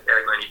 definitely.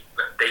 We're going to need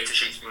data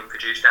sheets being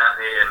produced, aren't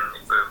they?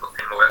 And if we're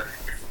looking more at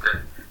if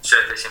the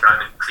surface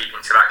environment creep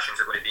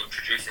interactions are going to be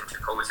introduced into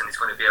codes, and there's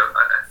going to be a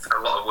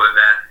lot of work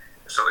there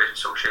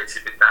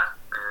associated with that.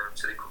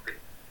 So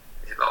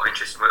there's a lot of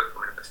interesting work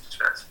from university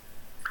experts.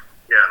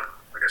 Yeah,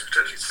 I guess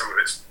potentially some of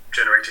it's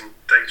generating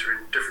data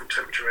in different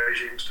temperature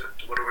regimes to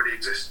what already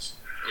exists.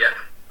 Yeah,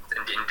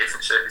 in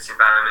different surface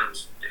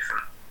environments,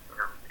 different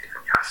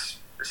cast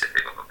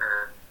specific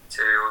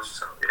materials.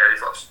 So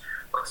there's lots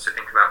to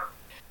think about.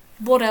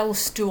 What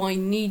else do I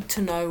need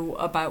to know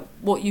about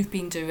what you've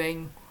been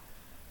doing,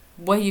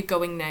 where you're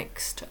going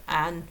next,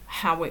 and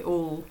how it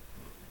all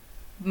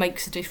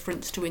makes a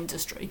difference to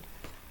industry?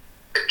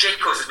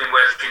 Jacobs has been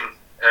working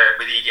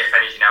with EDF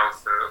Energy now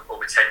for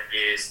over 10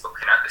 years,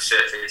 looking at the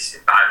surface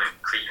environment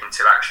creep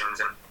interactions,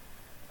 and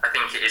I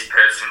think it is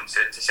pertinent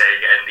to say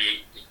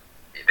again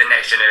the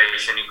next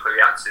generation nuclear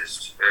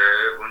reactors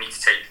will need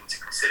to take into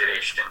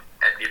consideration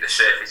the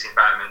surface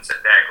environments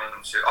that they're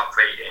going to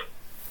operate in,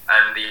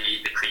 and the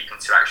creep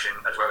interaction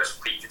as well as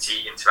creep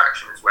fatigue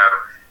interaction as well.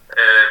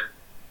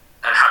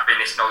 And having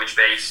this knowledge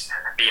base,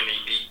 being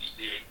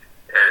the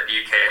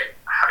UK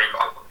having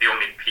the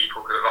only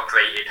people who have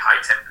operated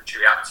high temperature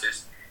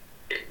reactors,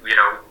 we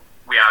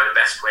are the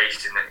best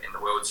placed in the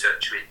world to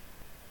actually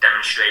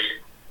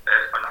demonstrate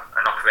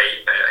and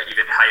operate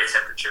even higher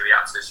temperature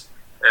reactors.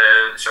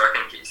 So I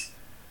think it's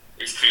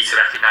key to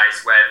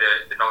recognise where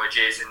the knowledge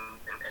is and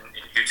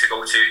who to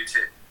go to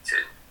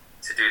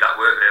do that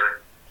work, really.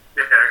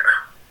 Yeah,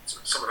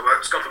 some of the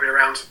work's got to be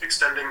around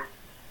extending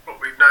what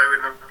we know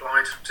and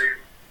applied to,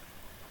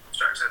 as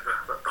Jack said,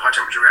 the high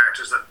temperature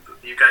reactors that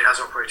the UK has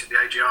operated, the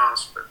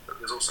AGRs, but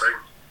there's also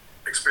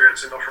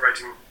experience in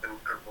operating and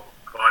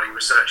providing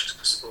research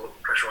to support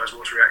pressurised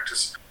water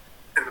reactors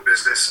in the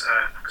business,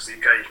 because the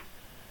UK,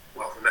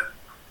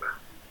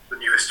 the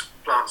newest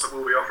plants that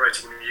will be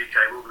operating in the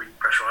UK will be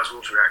pressurised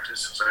water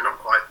reactors, so not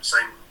quite the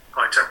same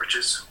high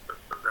temperatures, but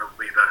they'll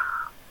be the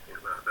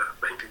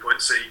Hinkley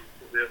Point C,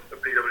 the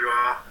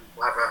PWR,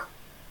 will have a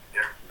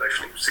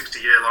notionally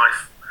 60-year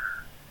life.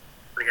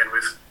 And again,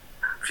 with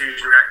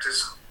fusion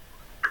reactors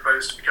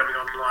proposed to be coming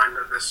online,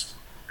 there's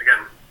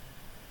again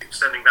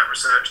extending that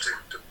research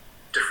to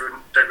different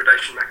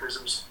degradation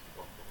mechanisms,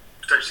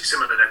 potentially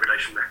similar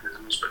degradation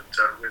mechanisms, but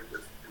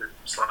with in a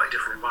slightly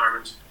different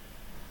environment.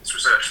 This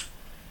research,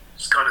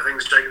 this kind of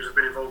things Jacobs have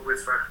been involved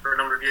with for a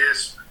number of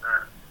years.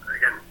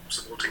 Again,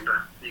 supporting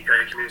the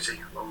UK community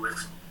along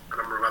with a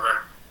number of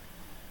other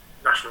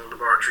national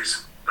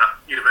laboratories. That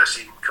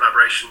university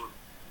collaboration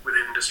with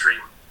industry,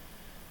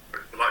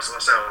 the likes of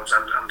ourselves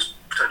and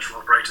potential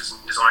operators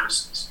and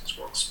designers is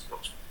what's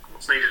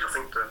needed. I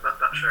think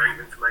that sharing of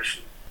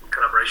information and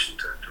collaboration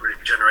to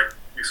really generate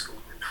useful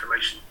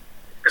information.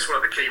 I guess one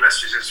of the key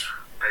messages is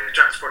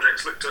Jack's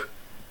project's looked at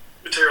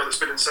material that's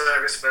been in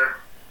service for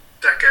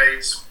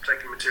decades,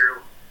 taking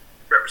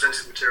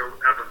representative material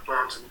out of the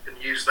plant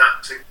and use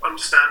that to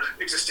understand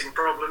existing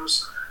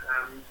problems.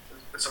 And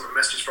some of the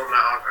messages from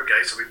that are,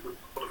 so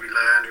what have we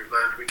learned? We've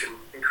learned we can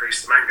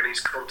increase the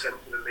manganese content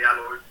within the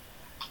alloy,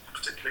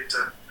 particularly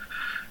to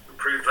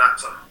improve that.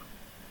 So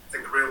I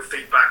think the real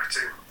feedback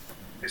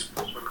is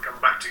when we come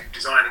back to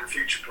designing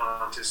future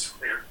plant is,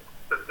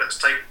 let's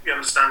take the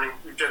understanding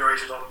we've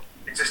generated on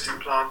existing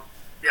plant.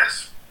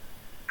 Yes,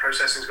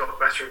 processing's got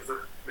the better of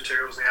the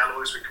materials and the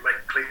alloys. We can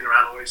make cleaner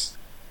alloys,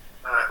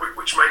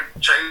 which may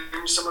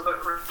change some of the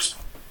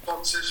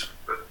responses,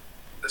 but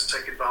let's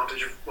take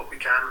advantage of what we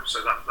can.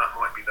 So that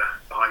might be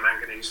the high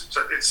manganese.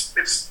 So it's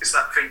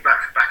that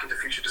feedback back into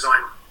future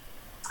design.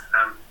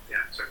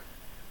 So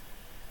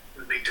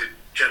we need to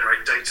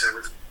generate data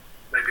with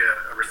maybe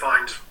a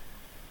refined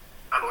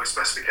alloy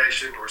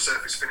specification or a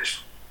surface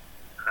finish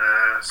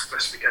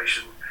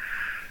specification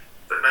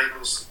that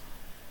enables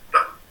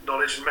that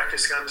knowledge and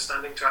mechanistic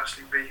understanding to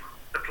actually be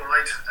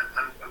applied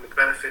and the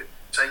benefit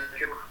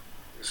taken.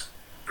 Because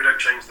if we don't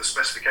change the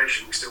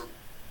specification, we still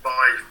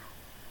buy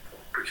or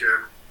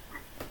procure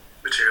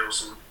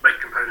materials and make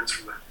components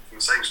from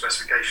the same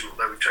specification,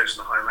 although we've chosen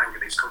the higher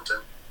manganese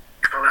content.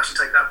 You can't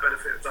actually take that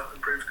benefit of that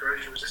improved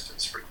corrosion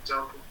resistance, for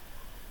example.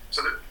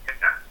 So that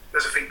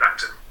there's a feedback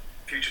to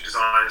future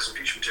designers and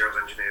future materials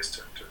engineers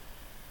to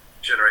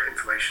generate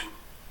information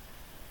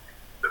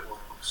that will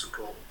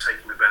support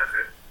taking the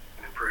benefit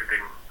and improving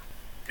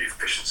the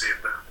efficiency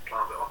of the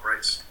plant that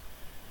operates,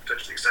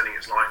 potentially extending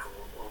its life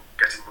or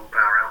getting more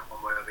power out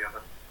one way or the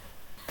other.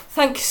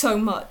 Thank you so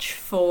much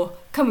for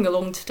coming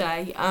along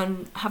today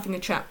and having a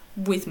chat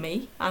with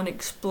me and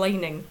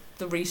explaining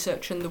the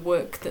research and the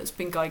work that's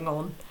been going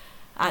on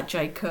at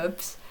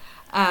Jacobs.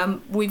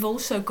 We've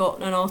also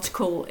got an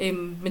article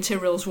in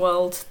Materials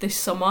World this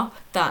summer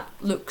that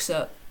looks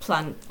at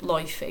plant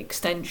life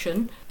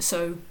extension,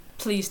 so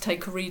please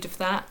take a read of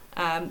that.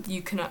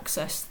 You can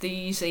access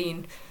the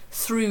zine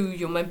through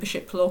your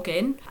membership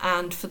login,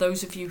 and for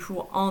those of you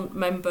who aren't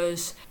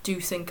members, do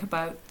think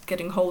about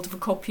getting hold of a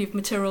copy of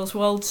Materials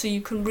World so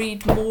you can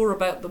read more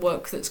about the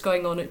work that's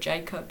going on at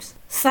Jacobs.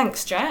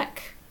 Thanks,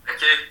 Jack.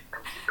 Thank you.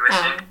 Thank you for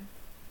listening.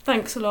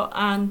 Thanks a lot,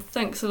 and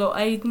thanks a lot,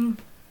 Aidan.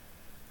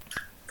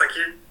 Thank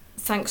you.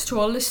 Thanks to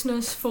our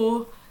listeners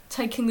for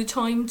taking the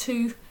time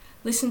to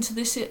listen to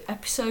this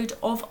episode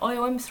of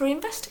IOM3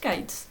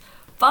 Investigates.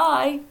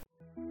 Bye!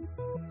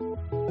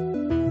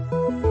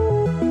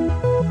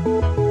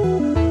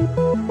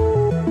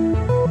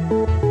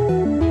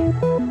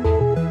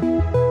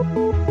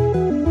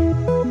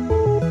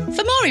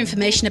 For more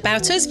information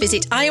about us,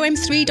 visit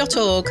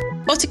iom3.org.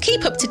 Or to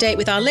keep up to date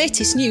with our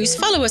latest news,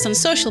 follow us on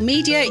social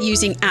media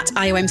using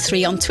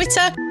 @IOM3 on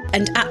Twitter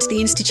and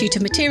 @the Institute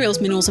of Materials,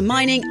 Minerals and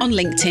Mining on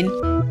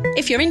LinkedIn.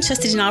 If you're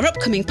interested in our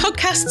upcoming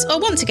podcasts or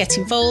want to get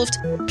involved,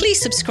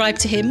 please subscribe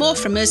to hear more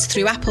from us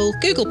through Apple,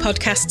 Google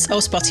Podcasts or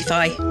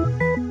Spotify.